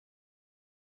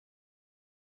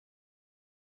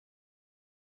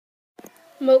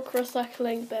Milk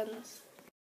recycling bins.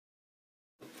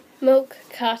 Milk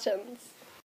cartons.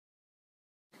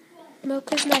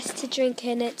 Milk is nice to drink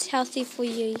and it's healthy for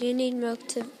you. You need milk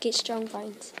to get strong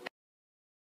bones.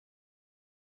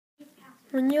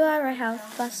 When you are a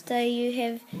health buster, you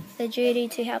have the duty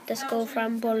to help the school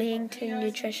from bullying to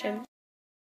nutrition.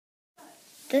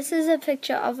 This is a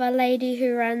picture of a lady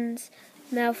who runs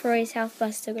Malfoy's Health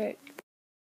Buster group.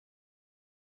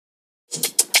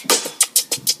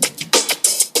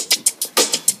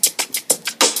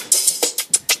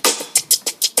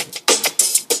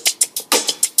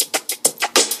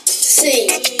 C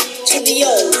to the O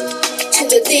to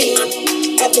the D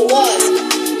of the Y.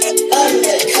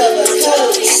 Undercover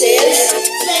Cody says,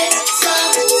 slip,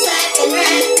 slop, slap, and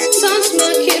rap. Some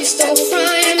smart kids don't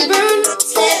fry and burn.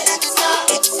 Slip, slop,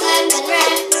 slap, and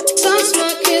rap. Some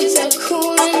smart kids are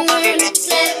cool and learn.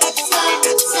 Slip, slop,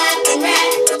 slap, and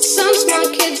rap. Some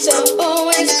smart kids are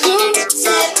always cool.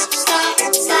 Slip, slop,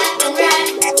 slap, and rap.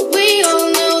 We all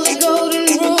know the golden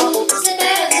rule. Slip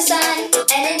out of the sun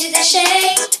and into the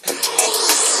shade.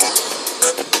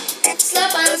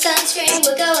 Slap on sunscreen,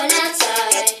 we're going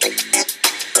outside.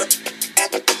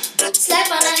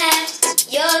 Slap on a hat,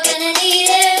 you're gonna need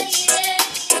it.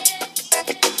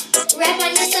 Wrap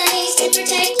on your sunnies to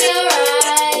protect your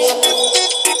eyes.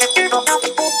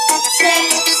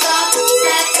 Slip, slop,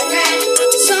 slap, and rap.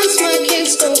 Some smart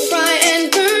kids don't fry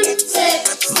and burn. Slip,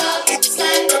 slop,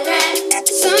 slap, and rap.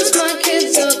 Some smart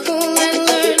kids are cool and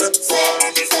learn. Slip,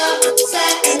 slop,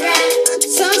 slap, and rap.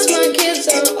 Some smart kids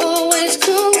are always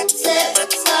cool.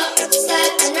 Slip, slop,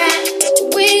 slap, and rap.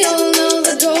 We all know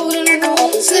the golden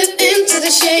rule. Slip into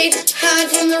the shade, hide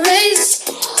from the rays.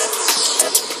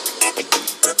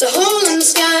 The hole in the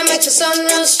sky makes the sun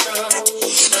real strong.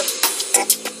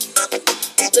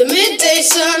 The midday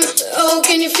sun, oh,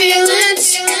 can you feel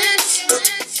it?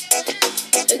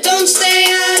 And don't stay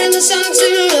out in the sun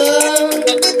too long.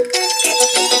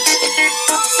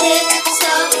 Slip,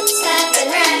 slop, slap, and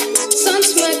rap. Some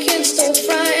smart kids don't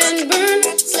fry and burn.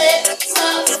 Slip,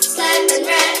 slop, slap, and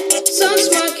rap. Some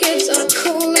smart kids are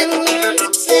cool and learn.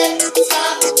 Slip,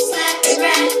 slop, slap, and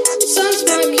rap. Some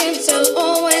smart kids are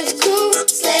always cool.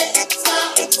 Slip,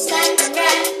 slop, slap, and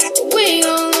rap. We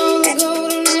all know the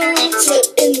golden rule. Slip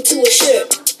into a shirt,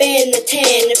 band the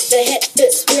tan. If the hat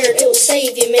fits weird, it'll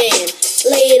save you, man.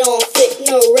 Lay it on thick,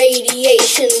 no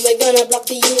radiation. We're gonna block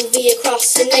the UV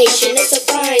across the nation. It's a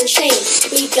frying shame.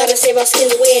 We gotta save our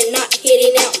skin. We're not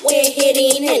hitting out, we're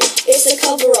hitting in. It's a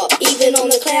cover up, even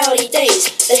on the cloudy days.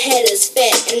 The head is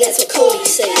fat, and that's what Cody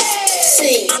says.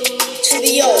 C to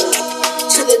the O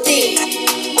to the D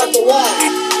of the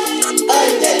Y.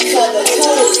 Undercover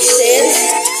Cody says,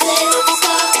 slip,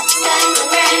 slop, slap, and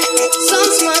rap. Some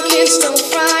smart kids don't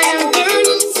fry and burn.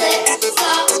 Slip,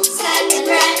 slop, slap, and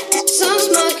rap. Some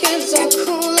smart kids are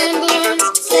cool and learn.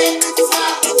 Slip,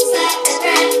 slop, slap, and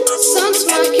rap. Some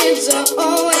smart kids are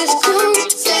always cool.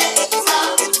 Slip,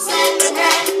 slop, slap, and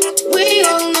rap. We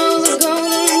all know the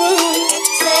golden rule.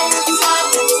 Slip, slop,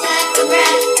 slap, and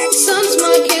rap. Some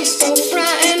smart kids don't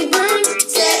fry and burn.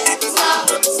 Slip, slop,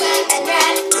 slap, and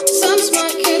rap. Some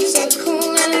smart kids are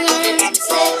cool and learn.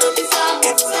 Slip, slop,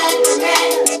 slap, and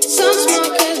rap. Some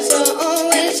smart kids are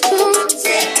always cool.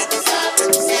 Slip, slop,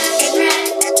 slap, and rap.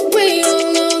 We all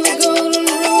know the golden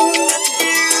rule.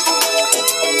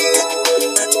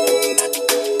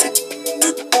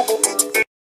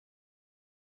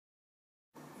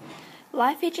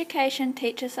 Life education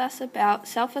teaches us about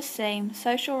self-esteem,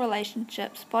 social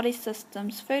relationships, body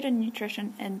systems, food and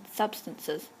nutrition, and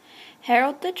substances.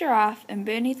 Harold the giraffe and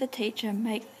Bernie the teacher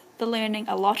make the learning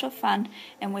a lot of fun,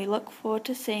 and we look forward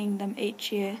to seeing them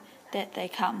each year that they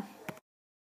come.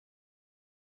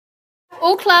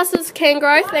 All classes can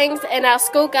grow things in our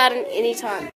school garden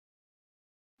anytime.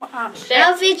 Our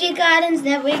veggie gardens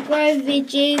that we grow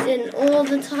veggies in all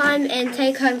the time and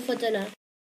take home for dinner.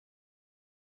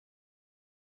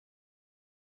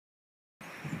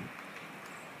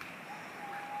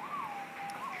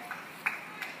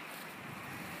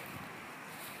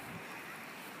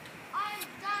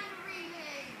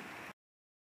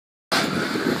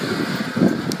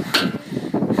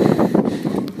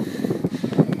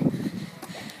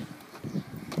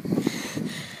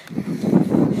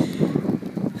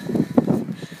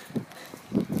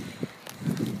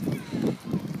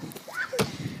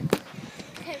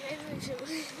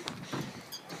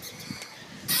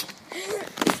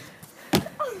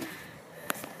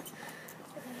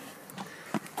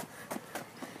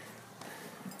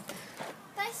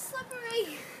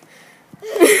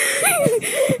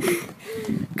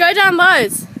 Go down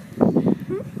those.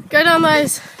 Go down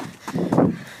those.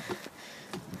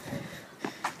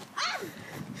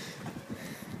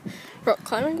 rock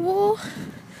climbing wall.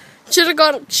 Should have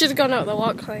gone up the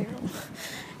rock climbing wall.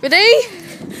 Ready?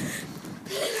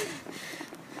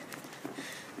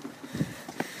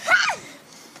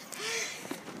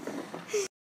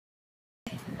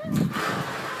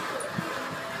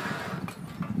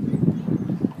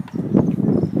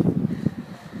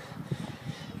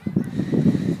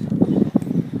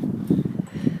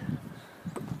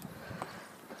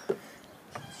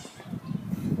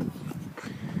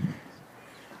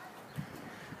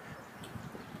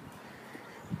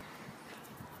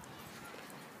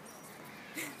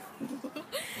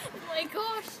 Oh my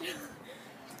gosh!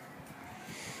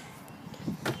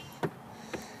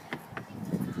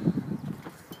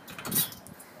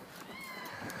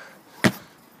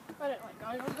 I don't like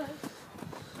going on those.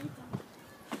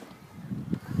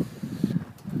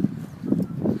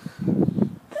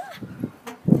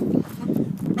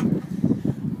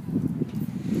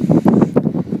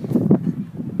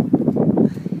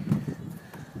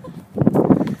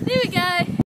 There we go.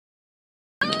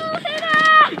 Oh,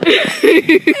 Hannah!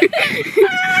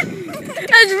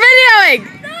 It's videoing!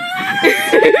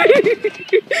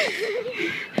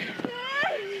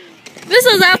 This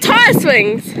is our tire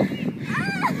swings.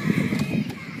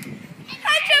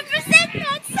 100%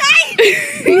 not safe!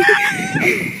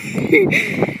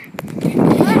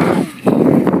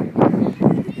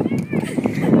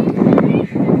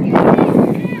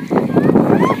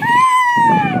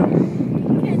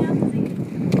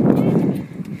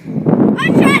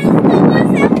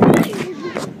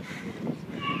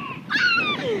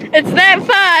 It's that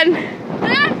fun!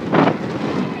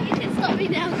 You can stop me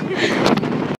now.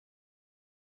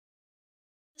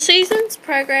 The Seasons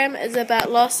program is about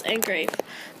loss and grief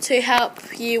to help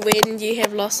you when you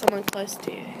have lost someone close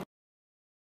to you.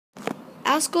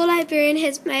 Our school librarian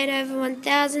has made over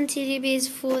 1,000 teddy bears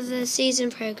for the season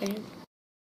program.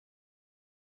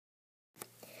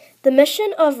 The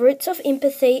mission of Roots of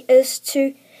Empathy is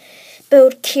to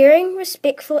build caring,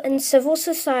 respectful and civil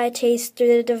societies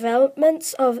through the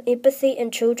developments of empathy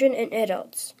in children and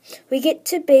adults. We get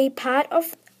to be part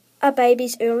of a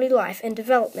baby's early life and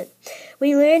development.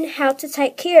 We learn how to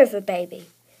take care of a baby.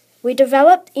 We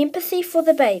develop empathy for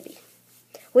the baby.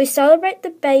 We celebrate the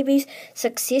baby's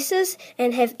successes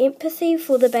and have empathy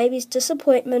for the baby's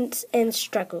disappointments and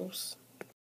struggles.